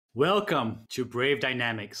Welcome to Brave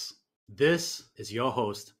Dynamics. This is your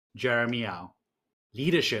host, Jeremy Au.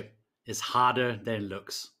 Leadership is harder than it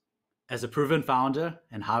looks. As a proven founder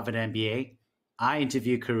and Harvard MBA, I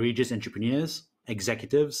interview courageous entrepreneurs,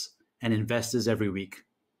 executives, and investors every week.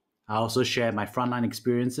 I also share my frontline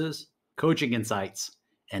experiences, coaching insights,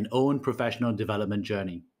 and own professional development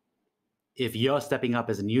journey. If you're stepping up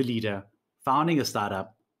as a new leader, founding a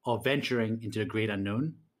startup, or venturing into the great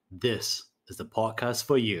unknown, this is the podcast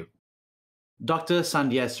for you. Dr.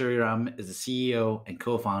 Sandhya Sriram is the CEO and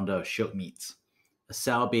co-founder of Shiok Meats, a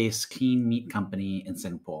cell-based clean meat company in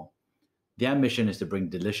Singapore. Their mission is to bring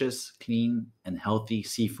delicious, clean, and healthy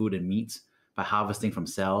seafood and meats by harvesting from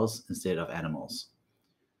cells instead of animals.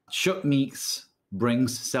 Shiok Meats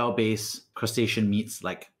brings cell-based crustacean meats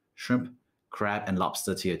like shrimp, crab, and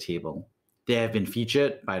lobster to your table. They have been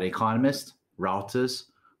featured by The Economist, Reuters,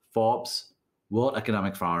 Forbes, World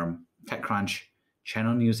Economic Forum, TechCrunch,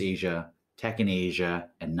 NewsAsia, TechinAsia,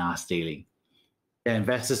 and Nas Daily. Their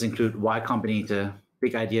investors include Y Combinator,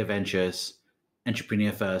 Big Idea Ventures,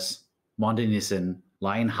 Entrepreneur First, Monde Nissin,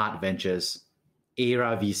 Lionheart Ventures,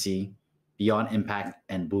 Aera VC, Beyond Impact,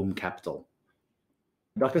 and Boom Capital.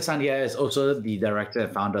 Dr. Sandhya is also the director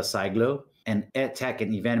and founder of SciGlo, an edtech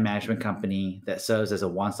and event management company that serves as a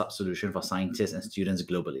one-stop solution for scientists and students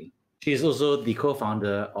globally. She is also the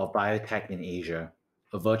co-founder of Biotechin.Asia,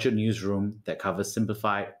 a virtual newsroom that covers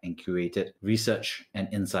simplified and curated research and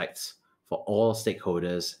insights for all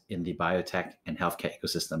stakeholders in the biotech and healthcare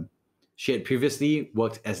ecosystem. She had previously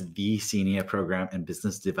worked as the Senior Program and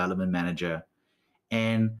Business Development Manager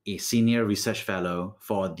and a Senior Research Fellow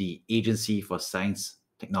for the Agency for Science,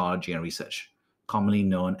 Technology and Research, commonly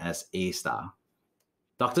known as A*STAR.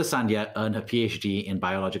 Dr. Sandhya earned her PhD in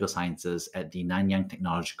Biological Sciences at the Nanyang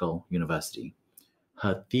Technological University.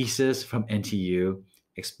 Her thesis from NTU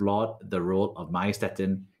explored the role of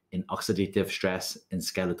myostatin in oxidative stress in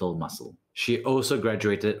skeletal muscle. She also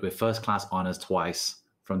graduated with first-class honors twice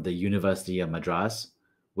from the University of Madras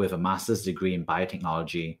with a master's degree in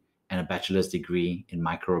biotechnology and a bachelor's degree in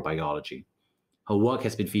microbiology. Her work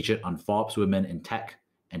has been featured on Forbes Women in Tech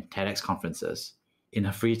and TEDx conferences. In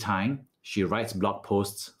her free time, she writes blog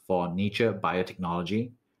posts for Nature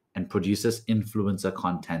Biotechnology and produces influencer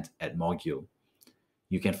content at Mogul.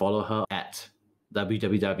 You can follow her at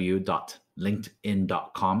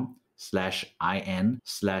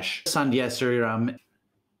www.linkedin.com/in/Sandhya Sriram.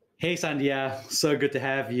 Hey Sandhya, so good to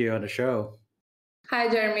have you on the show. Hi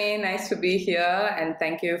Jeremy, nice to be here and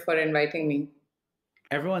thank you for inviting me.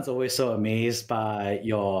 Everyone's always so amazed by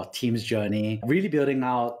your team's journey, really building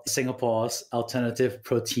out Singapore's alternative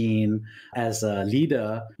protein as a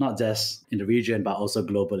leader, not just in the region, but also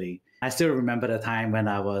globally. I still remember the time when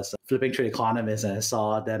I was flipping through Economist and I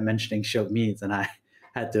saw them mentioning Shiok Meats, and I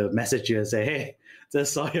had to message you and say, hey,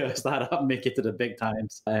 just saw your startup make it to the big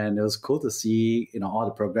times. And it was cool to see, all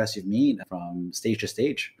the progress you've made from stage to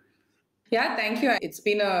stage. Yeah, thank you. It's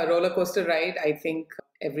been a roller coaster ride. I think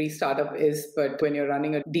every startup is, but when you're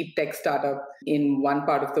running a deep tech startup in one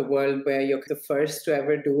part of the world where you're the first to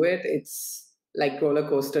ever do it, it's like roller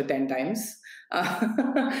coaster 10 times.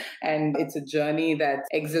 And it's a journey that's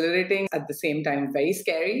exhilarating, at the same time very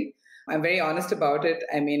scary. I'm very honest about it.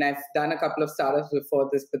 I mean, I've done a couple of startups before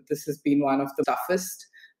this, but this has been one of the toughest,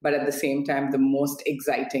 but at the same time, the most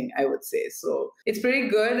exciting, I would say. So it's pretty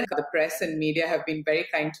good. The press and media have been very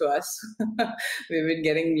kind to us. We've been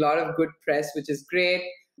getting a lot of good press, which is great.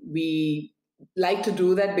 We like to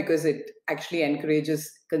do that because it actually encourages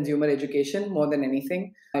consumer education more than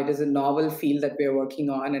anything. It is a novel field that we're working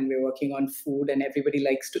on, and we're working on food, and everybody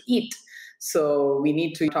likes to eat. So we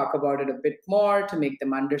need to talk about it a bit more to make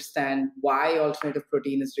them understand why alternative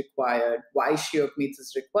protein is required, why Shiok Meats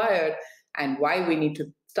is required, and why we need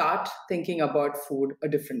to start thinking about food a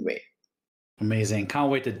different way. Amazing. Can't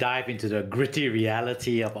wait to dive into the gritty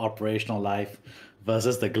reality of operational life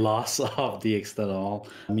versus the gloss of the external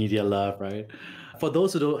media love, right? For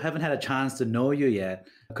those who haven't had a chance to know you yet,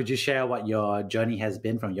 could you share what your journey has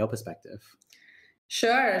been from your perspective?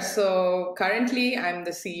 Sure. So currently, I'm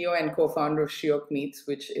the CEO and co-founder of Shiok Meats,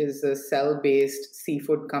 which is a cell-based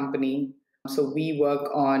seafood company. So we work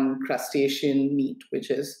on crustacean meat, which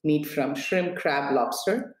is meat from shrimp, crab,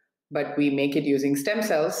 lobster, but we make it using stem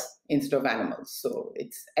cells instead of animals. So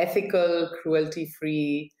it's ethical,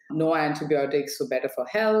 cruelty-free, no antibiotics, so better for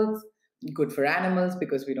health, good for animals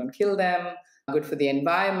because we don't kill them, good for the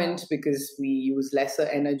environment because we use lesser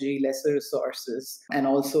energy, lesser resources, and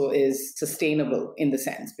also is sustainable in the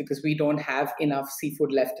sense because we don't have enough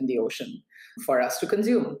seafood left in the ocean for us to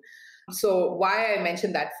consume. So why I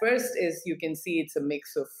mentioned that first is you can see it's a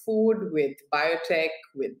mix of food with biotech,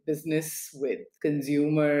 with business, with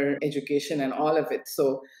consumer education and all of it.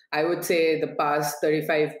 So I would say the past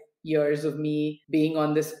 35 years of me being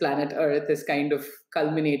on this planet Earth is kind of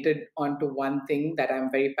culminated onto one thing that I'm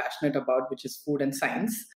very passionate about, which is food and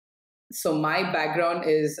science. So my background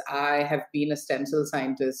is I have been a stem cell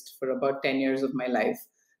scientist for about 10 years of my life,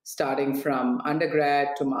 starting from undergrad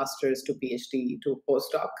to master's to PhD to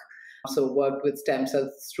postdoc. So worked with stem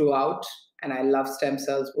cells throughout, and I love stem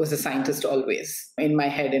cells, was a scientist always in my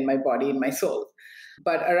head, in my body, in my soul.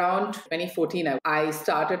 But around 2014, I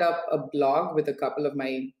started up a blog with a couple of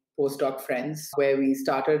my postdoc friends where we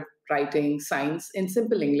started writing science in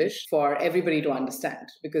simple English for everybody to understand,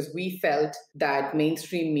 because we felt that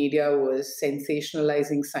mainstream media was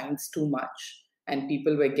sensationalizing science too much and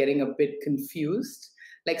people were getting a bit confused.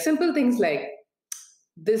 Like simple things like,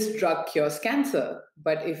 this drug cures cancer,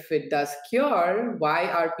 but if it does cure, why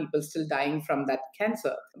are people still dying from that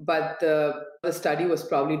cancer? But the study was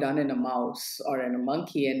probably done in a mouse or in a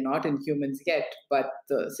monkey and not in humans yet, but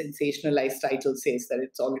the sensationalized title says that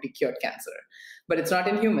it's already cured cancer, but it's not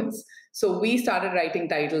in humans. So we started writing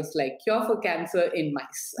titles like Cure for Cancer in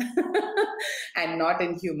Mice and not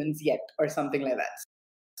in humans yet, or something like that.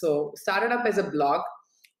 So started up as a blog,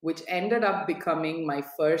 which ended up becoming my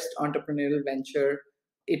first entrepreneurial venture.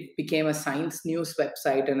 It became a science news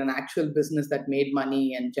website and an actual business that made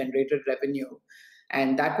money and generated revenue.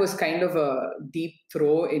 And that was kind of a deep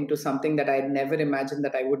throw into something that I had never imagined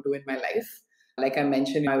that I would do in my life. Like I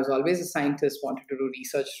mentioned, I was always a scientist, wanted to do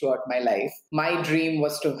research throughout my life. My dream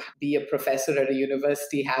was to be a professor at a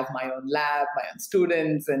university, have my own lab, my own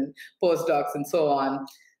students and postdocs and so on.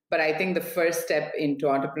 But I think the first step into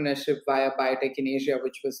entrepreneurship via Biotechin.Asia,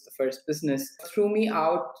 which was the first business, threw me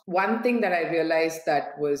out. One thing that I realized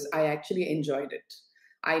that was I actually enjoyed it.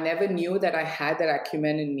 I never knew that I had that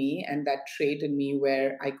acumen in me and that trait in me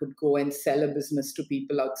where I could go and sell a business to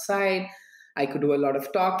people outside. I could do a lot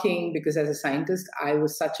of talking because as a scientist, I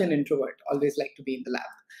was such an introvert, always liked to be in the lab.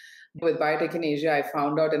 With Biotechin.Asia, I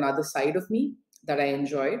found out another side of me that I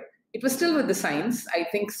enjoyed. It was still with the science. I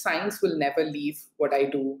think science will never leave what I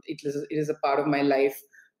do. It is a part of my life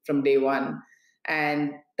from day one.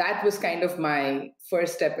 And that was kind of my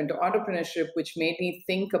first step into entrepreneurship, which made me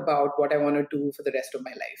think about what I want to do for the rest of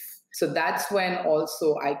my life. So that's when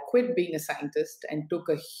also I quit being a scientist and took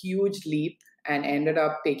a huge leap and ended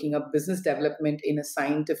up taking up business development in a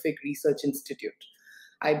scientific research institute.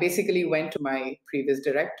 I basically went to my previous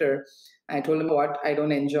director. I told him, what, I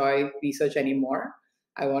don't enjoy research anymore.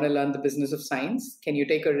 I want to learn the business of science. Can you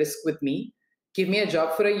take a risk with me? Give me a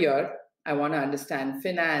job for a year. I want to understand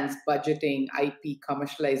finance, budgeting, IP,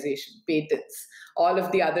 commercialization, patents, all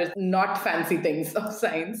of the other not fancy things of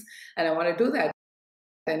science. And I want to do that.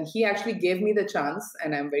 And he actually gave me the chance,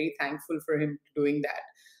 and I'm very thankful for him doing that.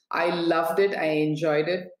 I loved it. I enjoyed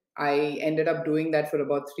it. I ended up doing that for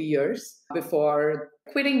about 3 years before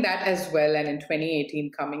quitting that as well. And in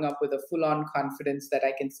 2018, coming up with a full-on confidence that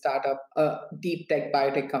I can start up a deep tech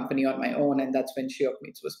biotech company on my own. And that's when Shiok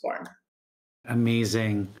Meats was born.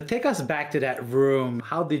 Amazing. Take us back to that room.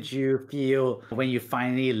 How did you feel when you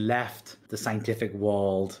finally left the scientific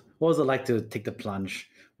world? What was it like to take the plunge?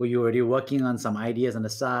 Were you already working on some ideas on the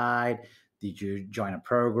side? Did you join a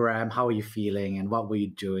program? How were you feeling and what were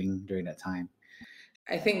you doing during that time?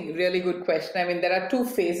 I think really good question. I mean, there are two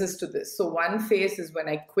phases to this. So one phase is when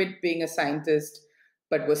I quit being a scientist,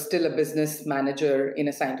 but was still a business manager in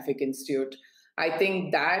a scientific institute. I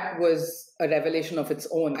think that was a revelation of its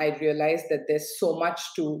own. I realized that there's so much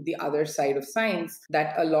to the other side of science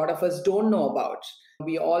that a lot of us don't know about.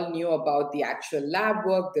 We all knew about the actual lab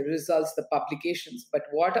work, the results, the publications, but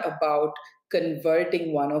what about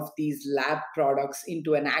converting one of these lab products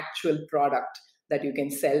into an actual product that you can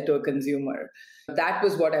sell to a consumer? That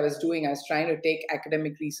was what I was doing. I was trying to take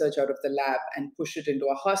academic research out of the lab and push it into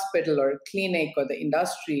a hospital or a clinic or the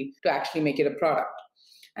industry to actually make it a product.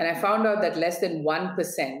 And I found out that less than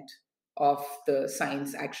 1% of the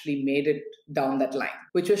science actually made it down that line,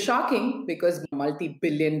 which was shocking because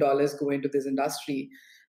multi-billion dollars go into this industry.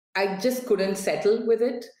 I just couldn't settle with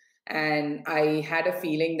it. And I had a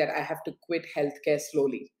feeling that I have to quit healthcare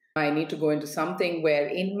slowly. I need to go into something where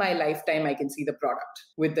in my lifetime, I can see the product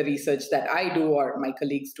with the research that I do or my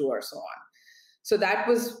colleagues do or so on. So that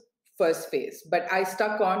was first phase. But I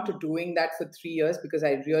stuck on to doing that for 3 years because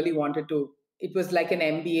I really wanted to. It was like an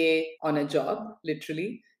MBA on a job,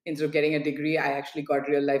 literally. Instead of getting a degree, I actually got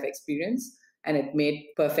real life experience and it made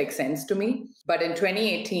perfect sense to me. But in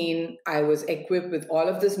 2018, I was equipped with all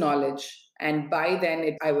of this knowledge. And by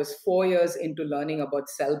then, I was 4 years into learning about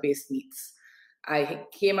cell-based meats. I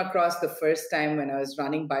came across the first time when I was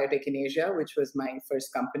running Biotechin.Asia, which was my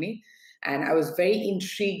first company. And I was very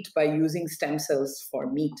intrigued by using stem cells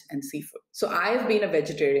for meat and seafood. So I've been a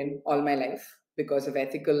vegetarian all my life because of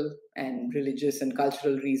ethical and religious and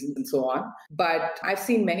cultural reasons and so on. But I've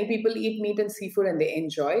seen many people eat meat and seafood and they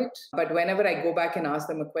enjoy it. But whenever I go back and ask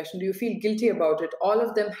them a question, do you feel guilty about it? All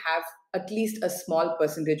of them have at least a small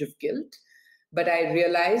percentage of guilt. But I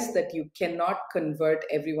realized that you cannot convert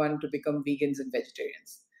everyone to become vegans and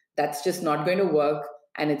vegetarians. That's just not going to work.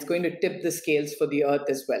 And it's going to tip the scales for the earth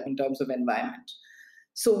as well in terms of environment.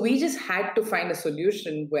 So we just had to find a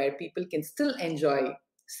solution where people can still enjoy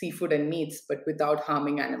seafood and meats, but without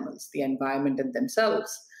harming animals, the environment, and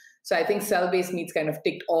themselves. So I think cell-based meats kind of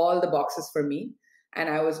ticked all the boxes for me. And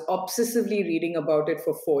I was obsessively reading about it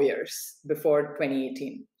for 4 years before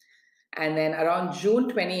 2018. And then around June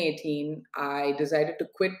 2018, I decided to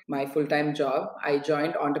quit my full-time job. I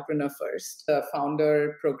joined Entrepreneur First, a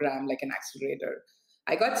founder program, like an accelerator.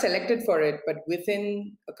 I got selected for it, but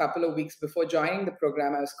within a couple of weeks before joining the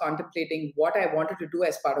program, I was contemplating what I wanted to do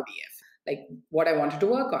as part of EF, like what I wanted to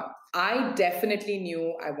work on. I definitely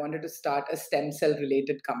knew I wanted to start a stem cell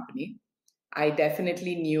related company. I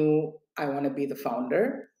definitely knew I want to be the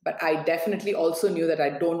founder, but I definitely also knew that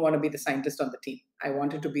I don't want to be the scientist on the team. I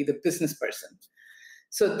wanted to be the business person.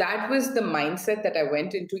 So that was the mindset that I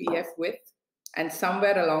went into EF with. And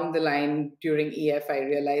somewhere along the line during EF, I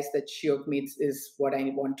realized that Shiok Meats is what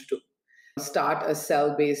I want to do. Start a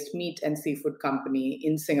cell-based meat and seafood company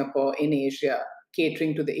in Singapore, in Asia,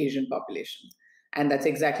 catering to the Asian population. And that's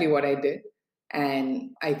exactly what I did.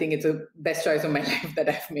 And I think it's the best choice of my life that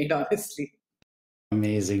I've made, honestly.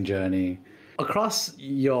 Amazing journey. Across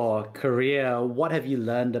your career, what have you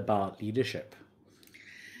learned about leadership?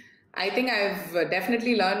 I think I've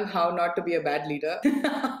definitely learned how not to be a bad leader.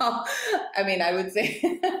 I mean, I would say,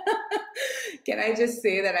 can I just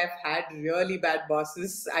say that I've had really bad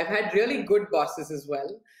bosses? I've had really good bosses as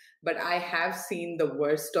well, but I have seen the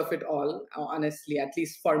worst of it all, honestly. At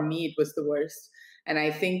least for me, it was the worst. And I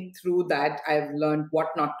think through that, I've learned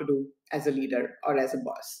what not to do as a leader or as a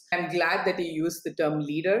boss. I'm glad that you used the term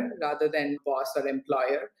leader rather than boss or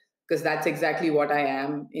employer, because that's exactly what I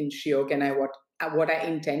am in Shiok and what I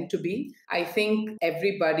intend to be. I think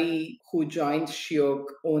everybody who joins Shiok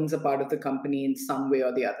owns a part of the company in some way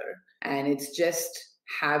or the other. And it's just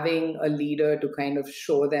having a leader to kind of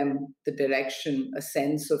show them the direction, a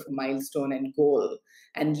sense of milestone and goal,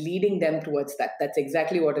 and leading them towards that. That's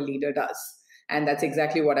exactly what a leader does. And that's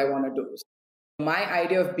exactly what I want to do. My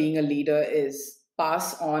idea of being a leader is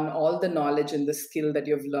pass on all the knowledge and the skill that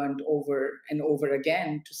you've learned over and over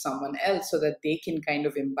again to someone else so that they can kind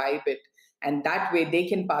of imbibe it. And that way they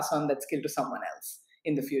can pass on that skill to someone else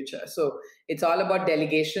in the future. So it's all about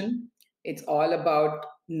delegation. It's all about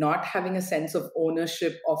not having a sense of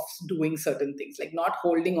ownership of doing certain things, like not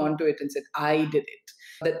holding on to it and said, I did it.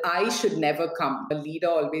 That I should never come. A leader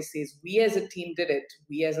always says, we as a team did it.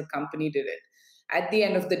 We as a company did it. At the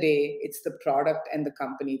end of the day, it's the product and the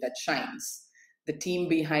company that shines. The team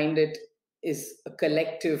behind it is a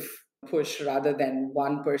collective push rather than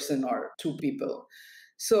one person or two people.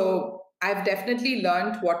 So I've definitely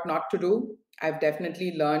learned what not to do. I've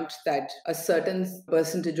definitely learned that a certain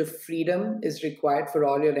percentage of freedom is required for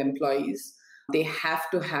all your employees. They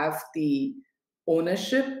have to have the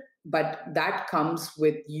ownership, but that comes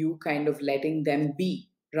with you kind of letting them be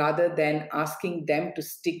rather than asking them to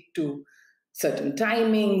stick to certain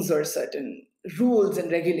timings or certain rules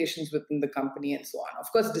and regulations within the company and so on.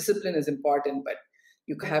 Of course, discipline is important, but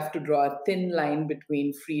you have to draw a thin line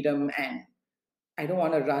between freedom and I don't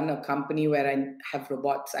want to run a company where I have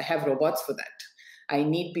robots. I have robots for that. I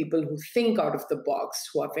need people who think out of the box,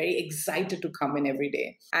 who are very excited to come in every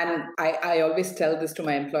day. And I always tell this to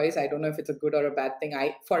my employees. I don't know if it's a good or a bad thing.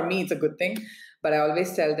 For me, it's a good thing. But I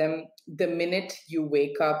always tell them, the minute you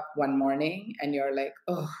wake up one morning and you're like,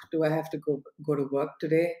 oh, do I have to go to work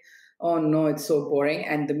today? Oh, no, it's so boring.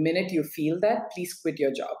 And the minute you feel that, please quit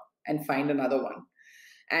your job and find another one.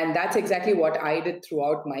 And that's exactly what I did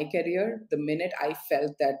throughout my career. The minute I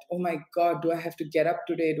felt that, oh my God, do I have to get up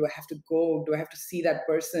today? Do I have to go? Do I have to see that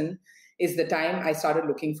person? Is the time I started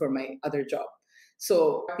looking for my other job.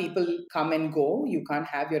 So people come and go. You can't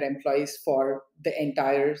have your employees for the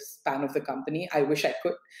entire span of the company. I wish I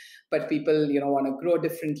could. But people, want to grow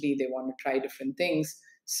differently. They want to try different things.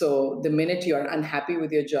 So the minute you're unhappy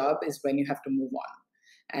with your job is when you have to move on.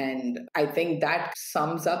 And I think that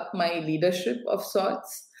sums up my leadership of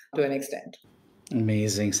sorts to an extent.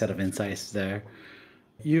 Amazing set of insights there.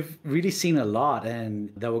 You've really seen a lot, and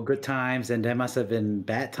there were good times and there must have been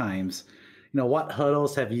bad times. What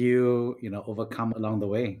hurdles have you, overcome along the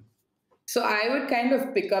way? So I would kind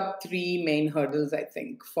of pick up three main hurdles, I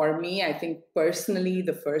think. For me, I think personally,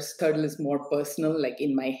 the first hurdle is more personal, like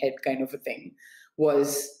in my head kind of a thing,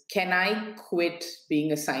 was can I quit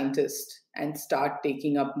being a scientist and start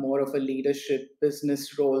taking up more of a leadership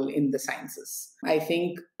business role in the sciences? I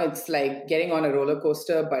think it's like getting on a roller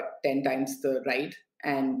coaster, but 10 times the ride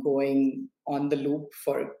and going on the loop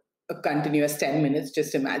for a continuous 10 minutes.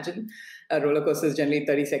 Just imagine a roller coaster is generally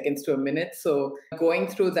 30 seconds to a minute. So going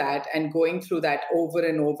through that and going through that over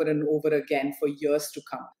and over and over again for years to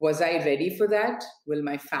come. Was I ready for that? Will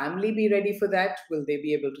my family be ready for that? Will they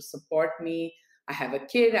be able to support me? I have a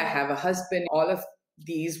kid, I have a husband. All of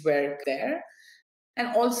these were there.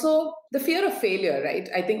 And also the fear of failure, right?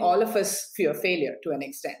 I think all of us fear failure to an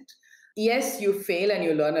extent. Yes, you fail and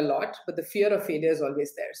you learn a lot, but the fear of failure is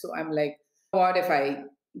always there. So I'm like, what if I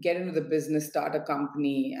get into the business, start a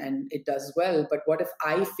company and it does well, but what if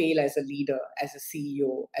I fail as a leader, as a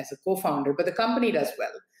CEO, as a co-founder, but the company does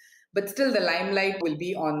well? But still the limelight will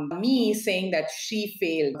be on me saying that she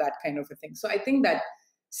failed, that kind of a thing. So I think that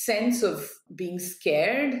sense of being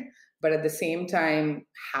scared, but at the same time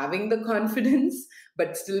having the confidence,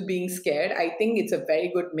 but still being scared, I think it's a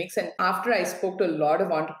very good mix. And after I spoke to a lot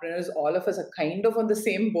of entrepreneurs, all of us are kind of on the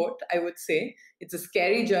same boat, I would say. It's a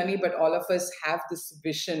scary journey, but all of us have this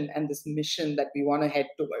vision and this mission that we want to head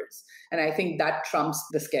towards. And I think that trumps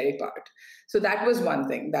the scary part. So that was one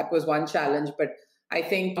thing. That was one challenge. But I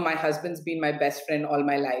think my husband's been my best friend all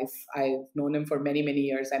my life. I've known him for many, many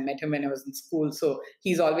years. I met him when I was in school. So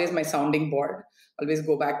he's always my sounding board. Always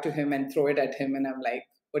go back to him and throw it at him. And I'm like,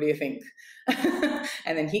 what do you think?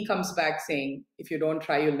 And then he comes back saying, if you don't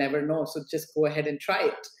try, you'll never know. So just go ahead and try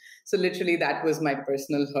it. So literally that was my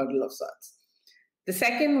personal hurdle of sorts. The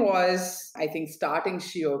second was, I think, starting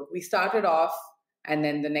Shiok. We started off, and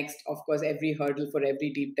then the next, of course, every hurdle for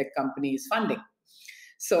every deep tech company is funding.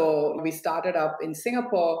 So we started up in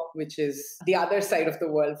Singapore, which is the other side of the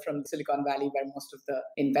world from Silicon Valley, where most of the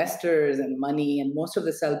investors and money and most of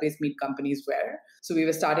the cell-based meat companies were. So we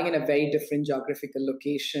were starting in a very different geographical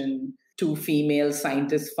location. 2 female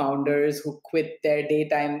scientist founders who quit their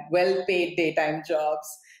daytime, well-paid daytime jobs.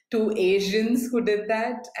 2 Asians who did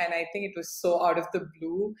that. And I think it was so out of the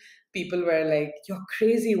blue. People were like, you're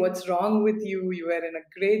crazy. What's wrong with you? You were in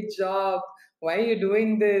a great job. Why are you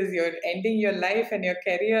doing this? You're ending your life and your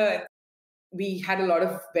career. We had a lot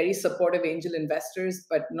of very supportive angel investors,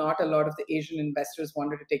 but not a lot of the Asian investors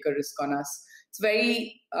wanted to take a risk on us. It's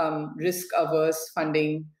very risk-averse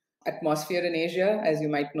funding atmosphere in Asia, as you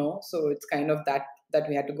might know. So it's kind of that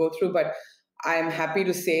we had to go through. But I'm happy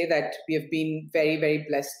to say that we have been very, very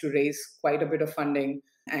blessed to raise quite a bit of funding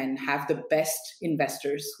and have the best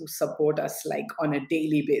investors who support us like on a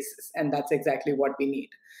daily basis. And that's exactly what we need.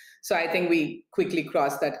 So I think we quickly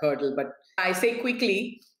crossed that hurdle. But I say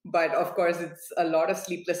quickly, but of course, it's a lot of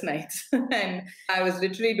sleepless nights. And I was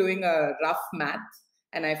literally doing a rough math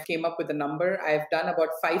and I came up with a number. I've done about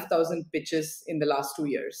 5,000 pitches in the last 2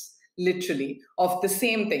 years, literally, of the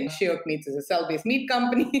same thing. Shiok Meats is a cell-based meat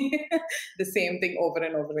company, the same thing over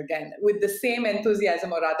and over again, with the same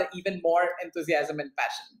enthusiasm, or rather even more enthusiasm and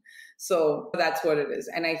passion. So that's what it is.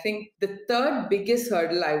 And I think the third biggest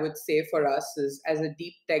hurdle I would say for us is, as a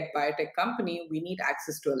deep tech biotech company, we need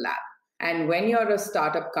access to a lab. And when you're a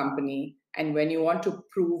startup company and when you want to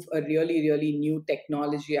prove a really, really new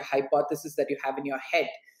technology, a hypothesis that you have in your head,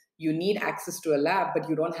 you need access to a lab, but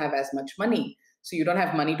you don't have as much money. So you don't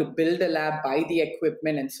have money to build a lab, buy the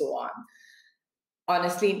equipment, and so on.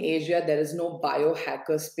 Honestly, in Asia, there is no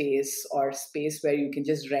biohacker space or space where you can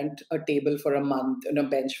just rent a table for a month and a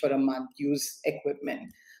bench for a month, use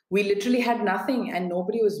equipment. We literally had nothing and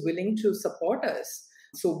nobody was willing to support us.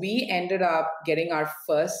 So we ended up getting our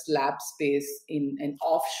first lab space in an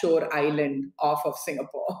offshore island off of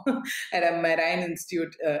Singapore at a marine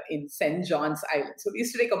institute in St. John's Island. So we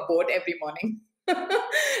used to take a boat every morning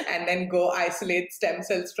and then go isolate stem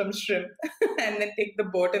cells from shrimp and then take the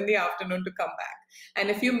boat in the afternoon to come back. And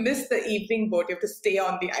if you miss the evening boat, you have to stay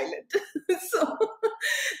on the island. So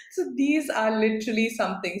these are literally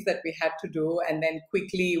some things that we had to do. And then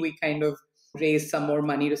quickly we kind of raised some more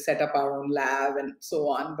money to set up our own lab and so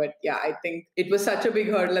on. But yeah, I think it was such a big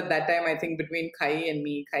hurdle at that time. I think between Kai and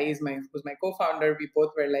me, Kai was my co-founder, we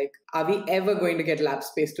both were like, are we ever going to get lab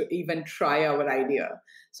space to even try our idea?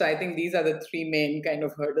 So I think these are the 3 main kind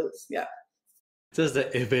of hurdles. Yeah. Just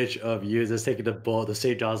the image of you just taking the boat to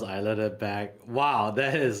St. John's Island and back. Wow,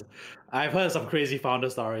 that is, I've heard some crazy founder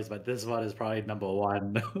stories, but this one is probably number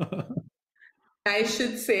 1. I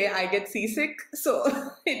should say I get seasick, so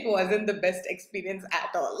it wasn't the best experience at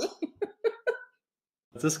all.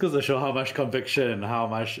 Just goes to show how much conviction and how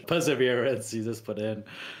much perseverance you just put in.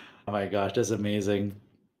 Oh my gosh, that's amazing.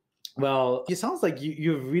 Well, it sounds like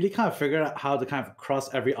you've really kind of figured out how to kind of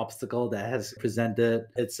cross every obstacle that has presented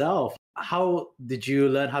itself. How did you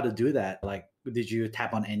learn how to do that? Like, did you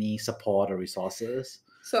tap on any support or resources?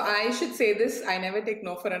 So I should say this, I never take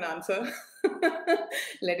no for an answer.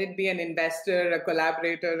 Let it be an investor, a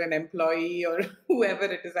collaborator, an employee, or whoever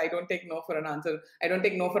it is. I don't take no for an answer. I don't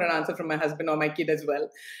take no for an answer from my husband or my kid as well.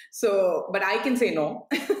 So, but I can say no.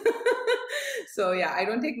 So yeah, I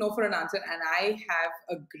don't take no for an answer, and I have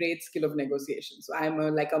a great skill of negotiation. So I'm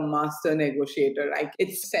like a master negotiator.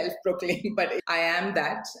 It's self-proclaimed, but I am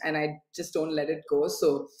that, and I just don't let it go.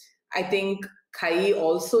 So I think Kai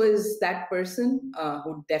also is that person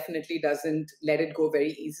who definitely doesn't let it go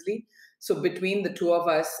very easily. So between the two of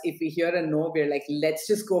us, if we hear a no, we're like, let's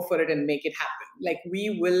just go for it and make it happen. Like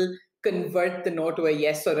we will convert the no to a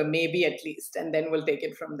yes or a maybe at least, and then we'll take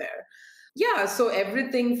it from there. Yeah, so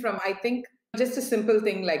everything from, I think, just a simple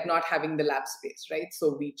thing like not having the lab space, right?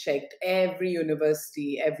 So we checked every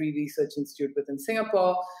university, every research institute within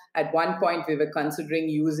Singapore. At one point, we were considering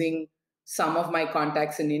using some of my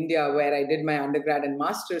contacts in India where I did my undergrad and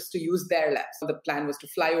master's to use their labs. So the plan was to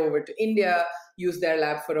fly over to India, use their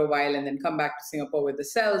lab for a while, and then come back to Singapore with the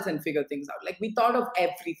cells and figure things out. Like we thought of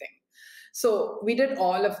everything. So we did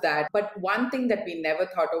all of that. But one thing that we never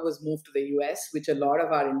thought of was move to the US, which a lot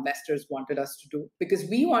of our investors wanted us to do because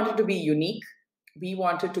we wanted to be unique. We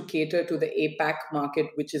wanted to cater to the APAC market,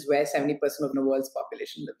 which is where 70% of the world's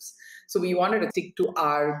population lives. So we wanted to stick to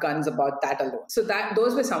our guns about that alone. So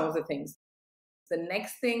those were some of the things. The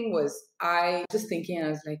next thing was I just thinking, I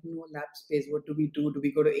was like, no lab space, what do we do? Do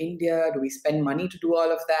we go to India? Do we spend money to do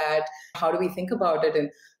all of that? How do we think about it? And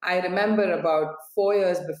I remember about 4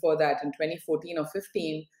 years before that, in 2014 or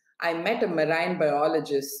 15, I met a marine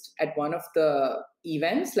biologist at one of the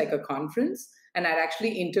events, like a conference, and I'd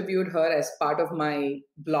actually interviewed her as part of my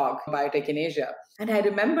blog, Biotechin.Asia. And I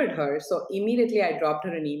remembered her. So immediately I dropped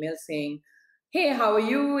her an email saying, hey, how are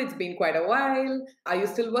you? It's been quite a while. Are you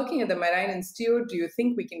still working at the Marine Institute? Do you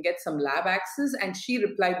think we can get some lab access? And she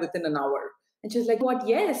replied within an hour. And she was like, what?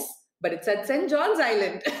 Yes, but it's at St. John's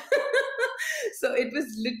Island. So it was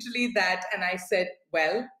literally that. And I said,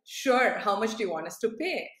 well, sure. How much do you want us to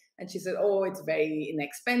pay? And she said, oh, it's very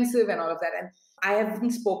inexpensive and all of that. And I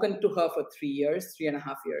haven't spoken to her for 3 years,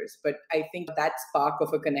 3.5 years. But I think that spark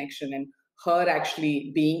of a connection and her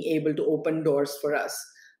actually being able to open doors for us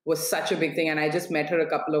was such a big thing. And I just met her a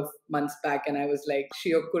couple of months back and I was like,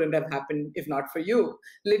 Shiok couldn't have happened if not for you,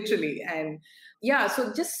 literally. And yeah,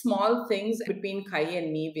 so just small things between Kai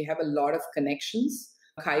and me. We have a lot of connections.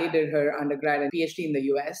 Kai did her undergrad and PhD in the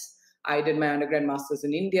US. I did my undergrad master's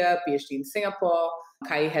in India, PhD in Singapore.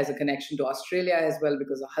 Kai has a connection to Australia as well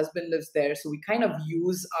because her husband lives there. So we kind of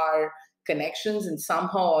use our connections and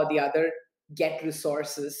somehow or the other get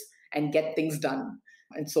resources and get things done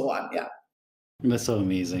and so on. Yeah. That's so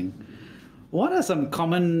amazing. What are some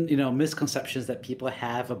common, misconceptions that people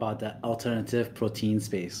have about the alternative protein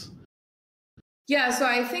space? Yeah, so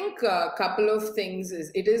I think a couple of things is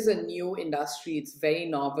it is a new industry. It's very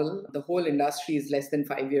novel. The whole industry is less than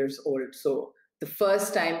 5 years old. So the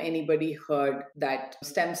first time anybody heard that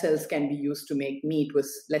stem cells can be used to make meat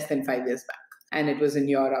was less than 5 years back. And it was in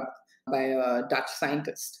Europe by a Dutch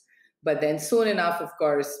scientist. But then soon enough, of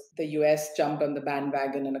course, the US jumped on the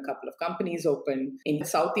bandwagon and a couple of companies opened. In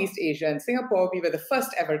Southeast Asia and Singapore, we were the first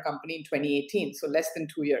ever company in 2018, so less than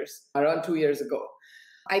 2 years, around 2 years ago.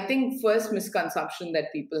 I think first misconception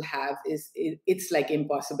that people have is it's like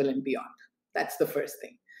impossible and beyond. That's the first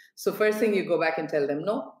thing. So first thing you go back and tell them,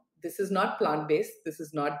 no, this is not plant-based. This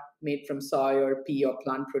is not made from soy or pea or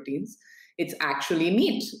plant proteins. It's actually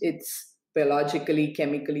meat. It's biologically,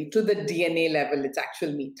 chemically, to the DNA level, it's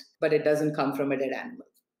actual meat, but it doesn't come from a dead animal.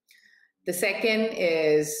 The second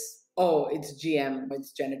is, it's GM,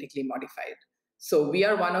 it's genetically modified. So we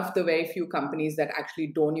are one of the very few companies that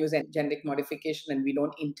actually don't use genetic modification and we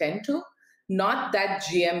don't intend to. Not that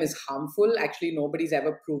GM is harmful. Actually, nobody's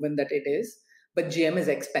ever proven that it is, but GM is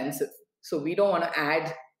expensive. So we don't want to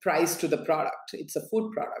add price to the product. It's a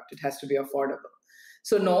food product. It has to be affordable.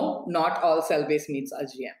 So no, not all cell-based meats are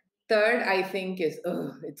GM. Third, I think is,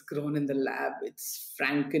 it's grown in the lab. It's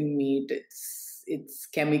Franken meat. It's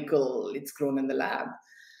chemical. It's grown in the lab.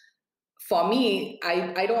 For me,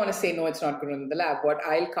 I don't want to say, no, it's not grown in the lab. What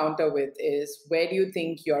I'll counter with is, where do you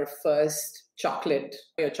think your first chocolate,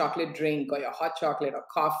 your chocolate drink or your hot chocolate or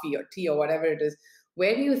coffee or tea or whatever it is,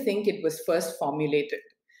 where do you think it was first formulated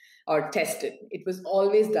or tested? It was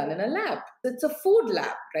always done in a lab. It's a food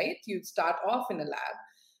lab, right? You'd start off in a lab.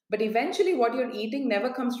 But eventually, what you're eating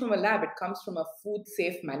never comes from a lab. It comes from a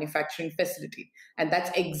food-safe manufacturing facility. And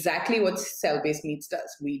that's exactly what cell-based meats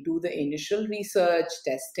does. We do the initial research,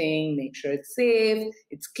 testing, make sure it's safe,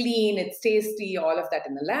 it's clean, it's tasty, all of that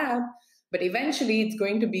in the lab. But eventually, it's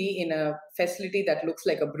going to be in a facility that looks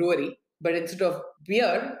like a brewery. But instead of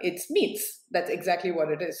beer, it's meats. That's exactly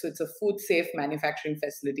what it is. So it's a food-safe manufacturing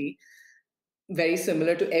facility, very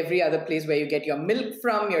similar to every other place where you get your milk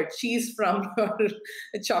from, your cheese from, your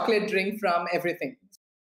chocolate drink from, everything.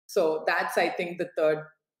 So that's, I think, the third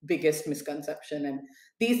biggest misconception. And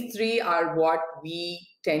these three are what we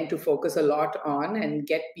tend to focus a lot on and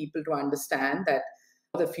get people to understand that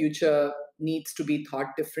the future needs to be thought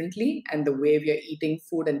differently, and the way we are eating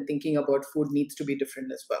food and thinking about food needs to be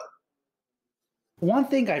different as well. One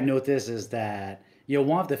thing I've noticed is that you're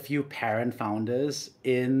one of the few parent founders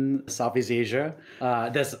in Southeast Asia.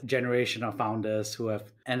 There's a generation of founders who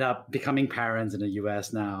have ended up becoming parents in the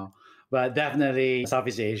US now. But definitely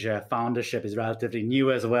Southeast Asia foundership is relatively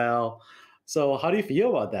new as well. So how do you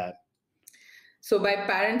feel about that? So by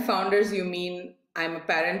parent founders, you mean I'm a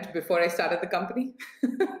parent before I started the company?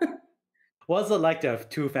 What's it like to have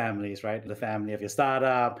two families, right? The family of your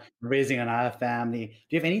startup, raising another family. Do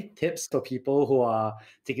you have any tips for people who are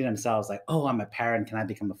thinking themselves like, oh, I'm a parent, can I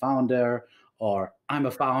become a founder? Or I'm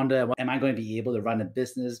a founder, am I going to be able to run a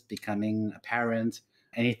business becoming a parent?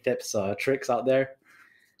 Any tips or tricks out there?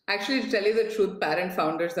 Actually, to tell you the truth, parent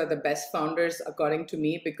founders are the best founders, according to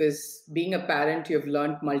me, because being a parent, you've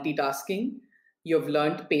learned multitasking, you've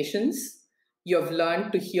learned patience, you've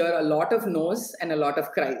learned to hear a lot of no's and a lot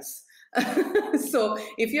of cries. So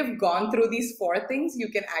if you've gone through these four things, you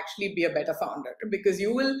can actually be a better founder, because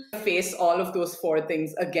you will face all of those four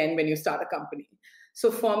things again when you start a company.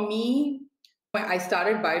 So for me, I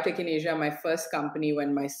started Biotechin.Asia, my first company,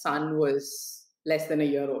 when my son was less than a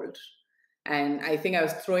year old. And I think I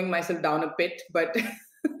was throwing myself down a pit, but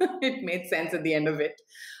it made sense at the end of it.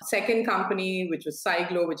 Second company, which was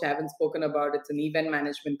SciGlo, which I haven't spoken about. It's an event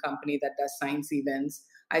management company that does science events.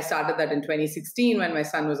 I started that in 2016 when my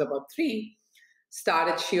son was about 3.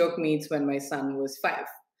 Started Shiok Meats when my son was 5.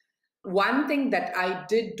 One thing that I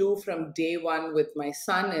did do from day one with my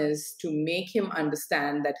son is to make him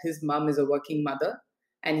understand that his mom is a working mother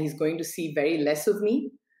and he's going to see very less of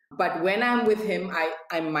me. But when I'm with him,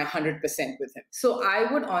 I'm my 100% with him. So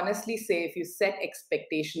I would honestly say, if you set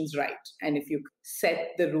expectations right, and if you set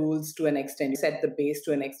the rules to an extent, set the base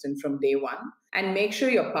to an extent from day one, and make sure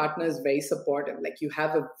your partner is very supportive, like you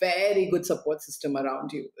have a very good support system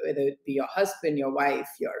around you, whether it be your husband, your wife,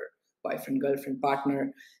 your boyfriend, girlfriend,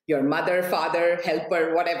 partner, your mother, father,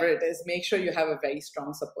 helper, whatever it is, make sure you have a very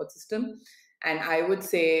strong support system. And I would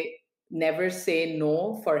say, never say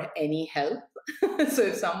no for any help. So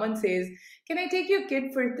if someone says, can I take your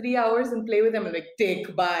kid for 3 hours and play with them? I'm like,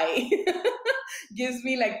 take, bye. Gives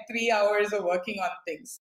me like 3 hours of working on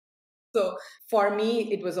things. So for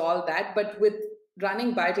me, it was all that. But with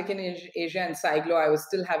running Biotechin.Asia and SciGlo, I was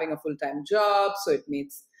still having a full-time job. So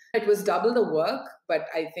it was double the work. But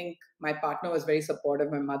I think my partner was very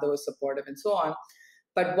supportive. My mother was supportive and so on.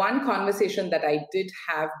 But one conversation that I did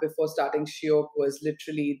have before starting Shiok was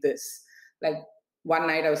literally this. Like, one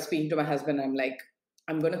night I was speaking to my husband. I'm like,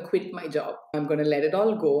 I'm going to quit my job. I'm going to let it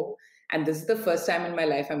all go. And this is the first time in my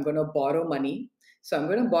life I'm going to borrow money. So I'm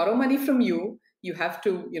going to borrow money from you. You have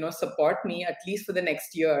to, support me at least for the next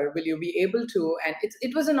year. Will you be able to? And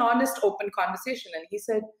it was an honest, open conversation. And he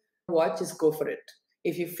said, what? Just go for it.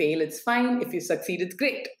 If you fail, it's fine. If you succeed, it's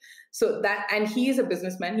great. So and he is a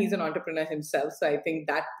businessman. He's an entrepreneur himself. So I think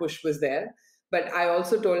that push was there. But I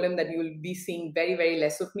also told him that you'll be seeing very, very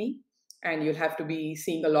less of me. And you'll have to be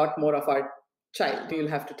seeing a lot more of our child. You'll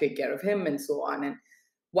have to take care of him and so on. And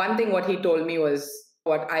one thing what he told me was,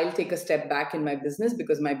 I'll take a step back in my business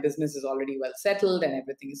because my business is already well settled and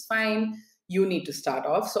everything is fine. You need to start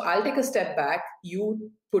off. So I'll take a step back.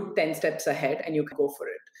 You put 10 steps ahead and you can go for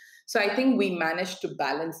it. So I think we managed to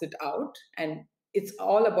balance it out. And it's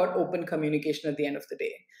all about open communication at the end of the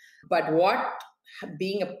day. But what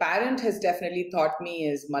being a parent has definitely taught me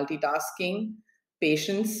is multitasking,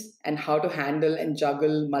 patience, and how to handle and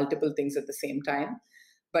juggle multiple things at the same time,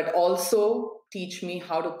 but also teach me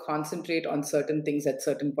how to concentrate on certain things at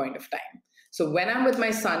certain point of time. So when I'm with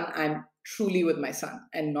my son, I'm truly with my son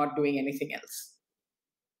and not doing anything else.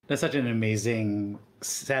 That's such an amazing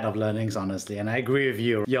set of learnings, honestly. And I agree with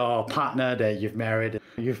you. Your partner that you've married,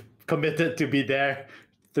 you've committed to be there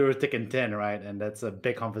through thick and thin, right? And that's a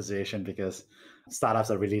big conversation because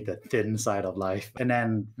startups are really the thin side of life. And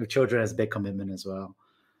then with children, it's a big commitment as well.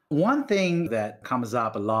 One thing that comes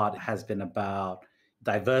up a lot has been about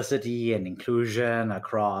diversity and inclusion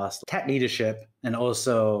across tech leadership and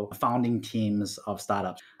also founding teams of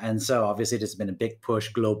startups. And so obviously there's been a big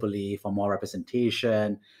push globally for more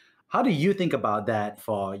representation. How do you think about that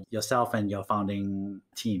for yourself and your founding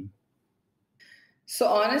team? So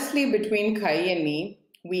honestly, between Kai and me,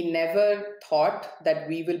 we never thought that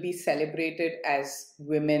we will be celebrated as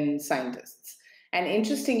women scientists. And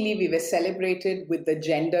interestingly, we were celebrated with the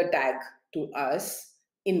gender tag to us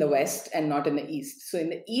in the West and not in the East. So in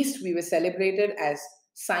the East, we were celebrated as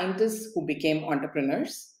scientists who became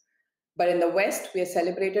entrepreneurs. But in the West, we are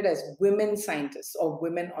celebrated as women scientists or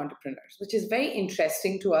women entrepreneurs, which is very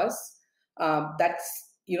interesting to us. That's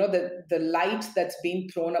the light that's being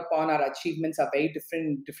thrown upon our achievements are very different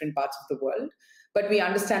in different parts of the world. But we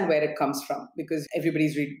understand where it comes from because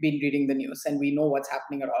everybody's been reading the news and we know what's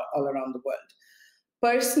happening all around the world.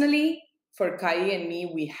 Personally, for Kai and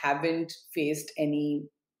me, we haven't faced any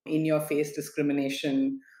in-your-face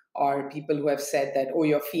discrimination or people who have said that, oh,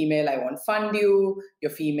 you're female, I won't fund you,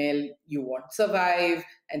 you're female, you won't survive,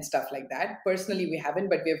 and stuff like that. Personally, we haven't,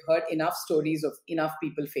 but we have heard enough stories of enough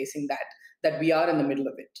people facing that we are in the middle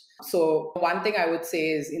of it. So one thing I would say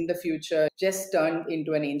is in the future, just turned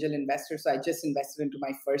into an angel investor. So I just invested into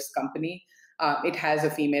my first company. It has a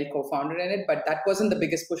female co-founder in it, but that wasn't the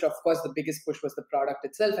biggest push. Of course, the biggest push was the product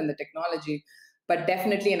itself and the technology, but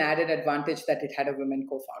definitely an added advantage that it had a women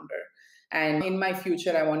co-founder. And in my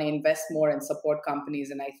future, I want to invest more and support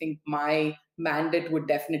companies. And I think my mandate would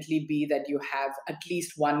definitely be that you have at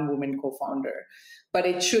least one woman co-founder. But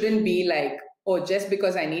it shouldn't be like, oh, just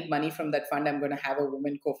because I need money from that fund, I'm going to have a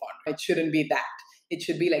woman co-founder. It shouldn't be that. It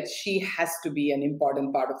should be like she has to be an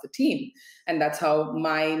important part of the team. And that's how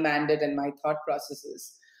my mandate and my thought process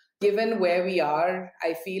is. Given where we are,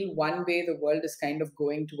 I feel one way the world is kind of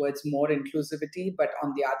going towards more inclusivity, but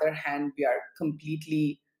on the other hand, we are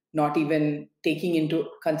completely not even taking into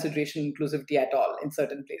consideration inclusivity at all in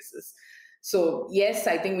certain places. So yes,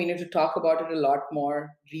 I think we need to talk about it a lot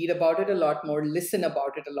more, read about it a lot more, listen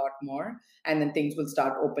about it a lot more, and then things will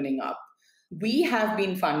start opening up. We have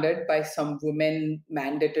been funded by some women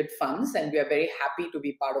mandated funds, and we are very happy to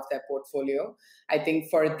be part of their portfolio. I think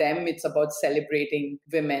for them, it's about celebrating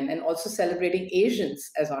women and also celebrating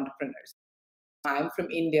Asians as entrepreneurs. I'm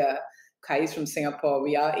from India, Kai is from Singapore,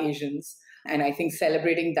 we are Asians. And I think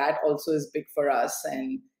celebrating that also is big for us.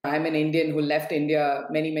 And I'm an Indian who left India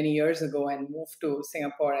many, many years ago and moved to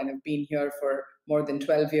Singapore and have been here for more than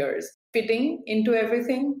 12 years. Fitting into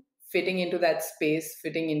everything, fitting into that space,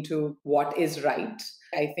 fitting into what is right.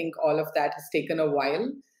 I think all of that has taken a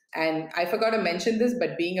while. And I forgot to mention this,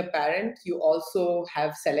 but being a parent, you also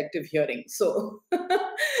have selective hearing. So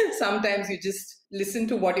sometimes you just listen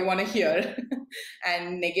to what you want to hear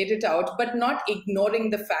and negate it out, but not ignoring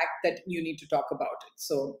the fact that you need to talk about it.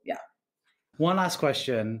 So, yeah. One last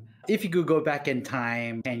question. If you could go back in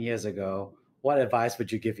time 10 years ago, what advice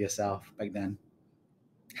would you give yourself back then?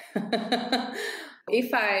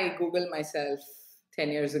 If I Google myself 10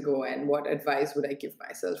 years ago and what advice would I give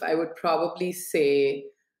myself, I would probably say,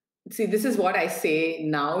 see, this is what I say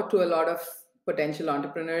now to a lot of potential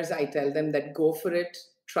entrepreneurs. I tell them that go for it,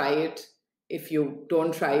 try it. If you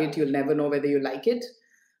don't try it, you'll never know whether you like it.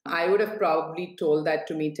 I would have probably told that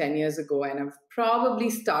to me 10 years ago, and I've probably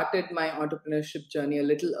started my entrepreneurship journey a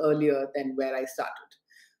little earlier than where I started.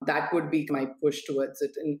 That would be my push towards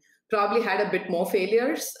it, and probably had a bit more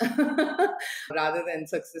failures rather than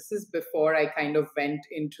successes before I kind of went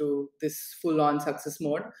into this full-on success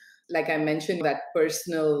mode. Like I mentioned, that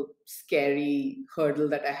personal scary hurdle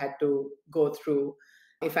that I had to go through.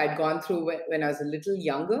 If I'd gone through when I was a little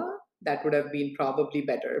younger, that would have been probably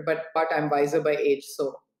better. But I'm wiser by age,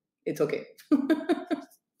 so it's okay.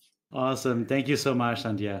 Awesome. Thank you so much,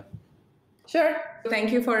 Sandhya. Sure.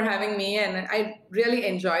 Thank you for having me. And I really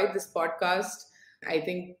enjoyed this podcast. I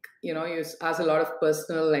think, you ask a lot of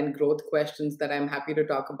personal and growth questions that I'm happy to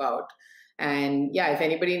talk about. And yeah, if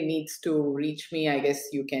anybody needs to reach me, I guess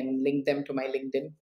you can link them to my LinkedIn.